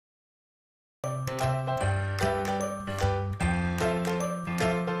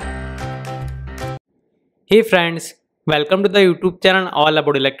Hey friends, welcome to the YouTube channel all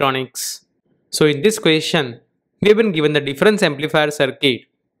about electronics. So in this question, we have been given the difference amplifier circuit,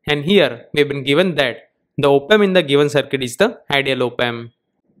 and here we have been given that the op-amp in the given circuit is the ideal op-amp.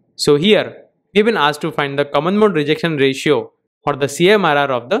 So here we have been asked to find the common mode rejection ratio or the CMRR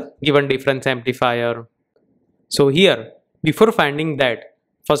of the given difference amplifier. So here, before finding that,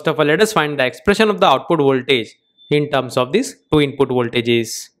 first of all let us find the expression of the output voltage in terms of these two input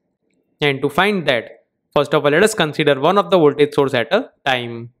voltages. And to find that, first of all, let us consider one of the voltage source at a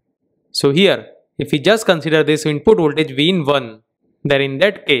time. So here, if we just consider this input voltage V in 1, then in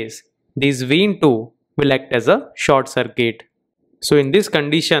that case, this V in 2 will act as a short circuit. So in this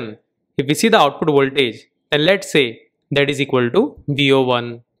condition, if we see the output voltage, then let's say that is equal to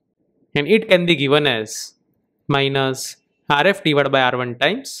VO1. And it can be given as minus RF divided by R1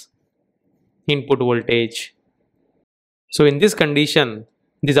 times input voltage. So in this condition,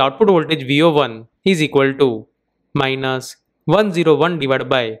 this output voltage VO1 is equal to minus 101 divided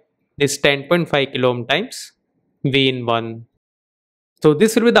by this 10.5 kilo ohm times V in 1. So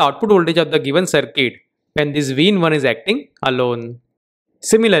this will be the output voltage of the given circuit when this V in 1 is acting alone.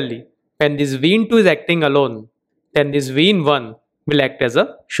 Similarly, when this V in 2 is acting alone, then this V in 1 will act as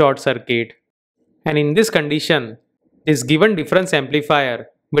a short circuit. And in this condition, this given difference amplifier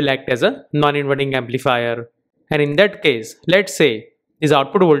will act as a non-inverting amplifier. And in that case, let's say this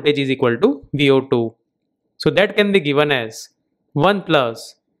output voltage is equal to VO2. So that can be given as 1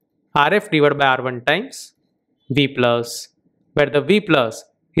 plus RF divided by R1 times V plus, where the V plus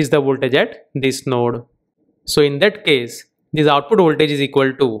is the voltage at this node. So in that case, this output voltage is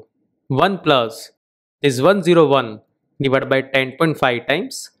equal to 1 plus this 101 divided by 10.5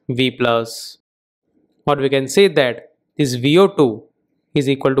 times V plus. Or we can say that this VO2 is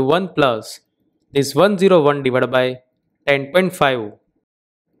equal to 1 plus this 101 divided by 10.5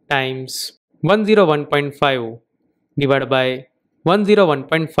 times 101.5 divided by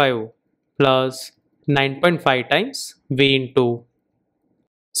 101.5 plus 9.5 times V in 2.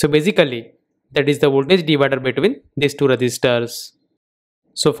 So basically, that is the voltage divider between these two resistors.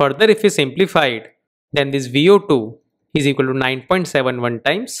 So further if we simplify it, then this VO2 is equal to 9.71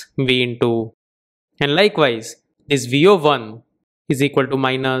 times V in 2. And likewise, this VO1 is equal to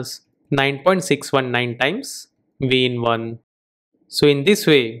minus 9.619 times V in 1. So in this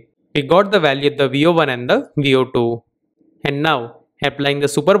way, we got the value of the VO1 and the VO2. And now, applying the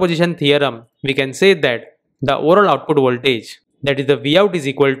superposition theorem, we can say that the overall output voltage, that is the Vout, is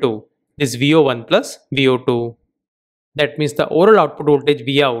equal to this VO1 plus VO2. That means the overall output voltage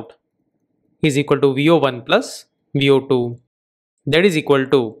Vout is equal to VO1 plus VO2. That is equal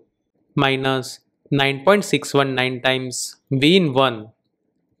to minus 9.619 times V in 1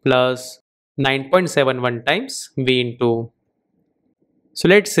 plus 9.71 times V in 2. So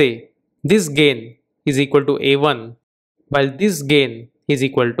let's say this gain is equal to A1 while this gain is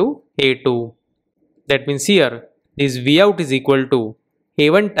equal to A2. That means here this Vout is equal to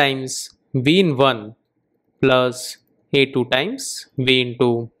A1 times V in 1 plus A2 times V in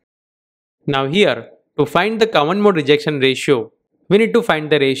 2. Now here, to find the common mode rejection ratio, we need to find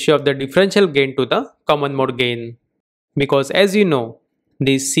the ratio of the differential gain to the common mode gain. Because as you know,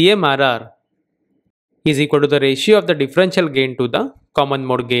 this CMRR is equal to the ratio of the differential gain to the common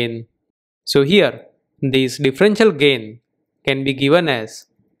mode gain. So here, this differential gain can be given as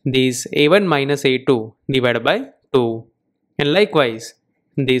this A1 minus A2 divided by 2. And likewise,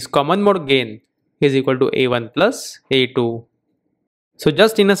 this common mode gain is equal to A1 plus A2. So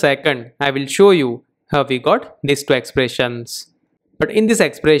just in a second, I will show you how we got these two expressions. But in this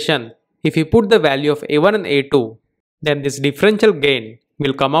expression, if you put the value of A1 and A2, then this differential gain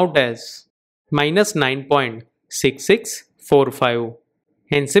will come out as minus 9.6645.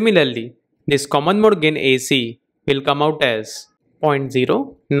 And similarly, this common mode gain AC will come out as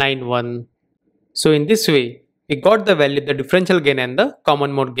 0.091. So in this way, we got the value of the differential gain and the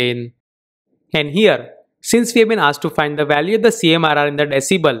common mode gain. And here, since we have been asked to find the value of the CMRR in the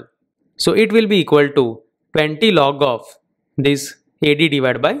decibel, so it will be equal to 20 log of this AD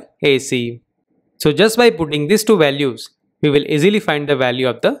divided by AC. So just by putting these two values, we will easily find the value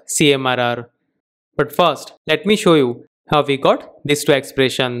of the CMRR. But first, let me show you how we got these two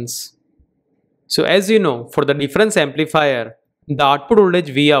expressions. So as you know, for the difference amplifier, the output voltage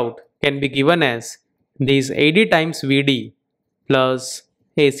Vout can be given as this AD times VD plus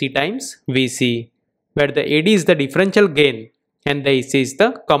AC times VC, where the AD is the differential gain and the AC is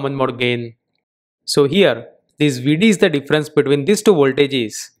the common mode gain. So here, this VD is the difference between these two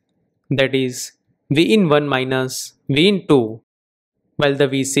voltages, that is V in 1 minus V in 2, while the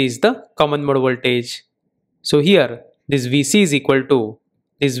VC is the common mode voltage. So here, this VC is equal to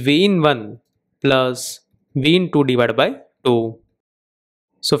this V in 1 plus V in 2 divided by 2.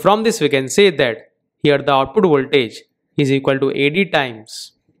 So from this we can say that here the output voltage is equal to AD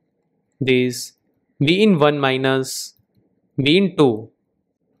times this V in 1 minus V in 2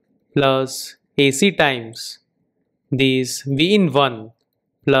 plus AC times this V in 1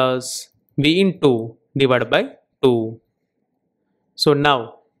 plus V in 2 divided by 2. So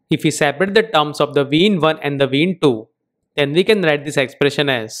now if we separate the terms of the V in 1 and the V in 2, then we can write this expression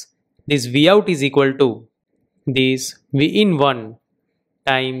as this V out is equal to this V in 1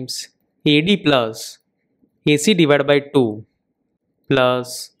 times AD plus AC divided by 2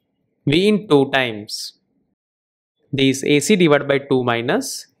 plus V in 2 times this AC divided by 2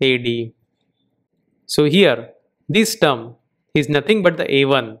 minus AD. So here this term is nothing but the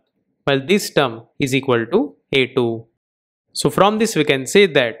A1 while this term is equal to A2. So from this we can say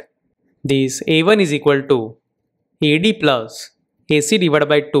that this A1 is equal to AD plus AC divided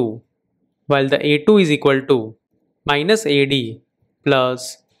by 2 while the A2 is equal to minus AD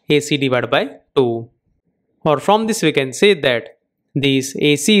plus AC divided by 2. Or from this we can say that this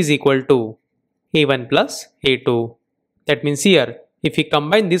AC is equal to A1 plus A2. That means here if we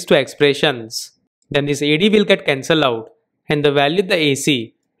combine these two expressions, then this AD will get cancelled out and the value of the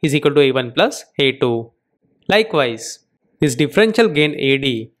AC is equal to A1 plus A2. Likewise, this differential gain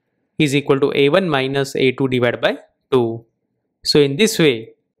AD is equal to A1 minus A2 divided by 2. So in this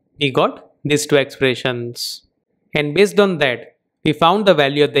way, we got these two expressions. And based on that, we found the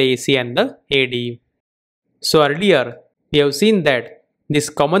value of the AC and the AD. So earlier, we have seen that this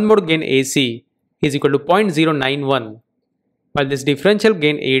common mode gain AC is equal to 0.091, while this differential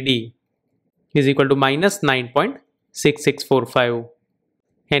gain AD is equal to minus 9.6645.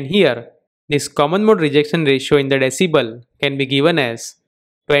 And here, this common mode rejection ratio in the decibel can be given as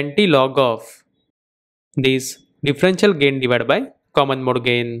 20 log of this differential gain divided by common mode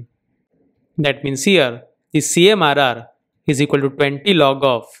gain. That means here, this CMRR is equal to 20 log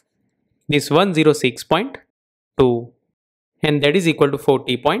of this 106.2 and that is equal to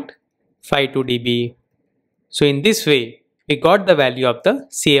 40.52 dB. So in this way, we got the value of the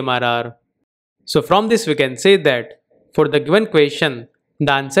CMRR. So from this we can say that for the given question,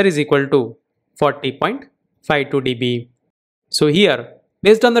 the answer is equal to 40.52 dB. So here,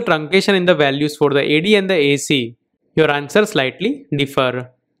 based on the truncation in the values for the AD and the AC, your answer slightly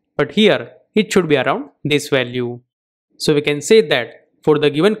differ. But here, it should be around this value. So we can say that for the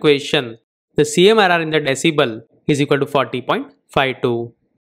given question, the CMRR in the decibel is equal to 40.52.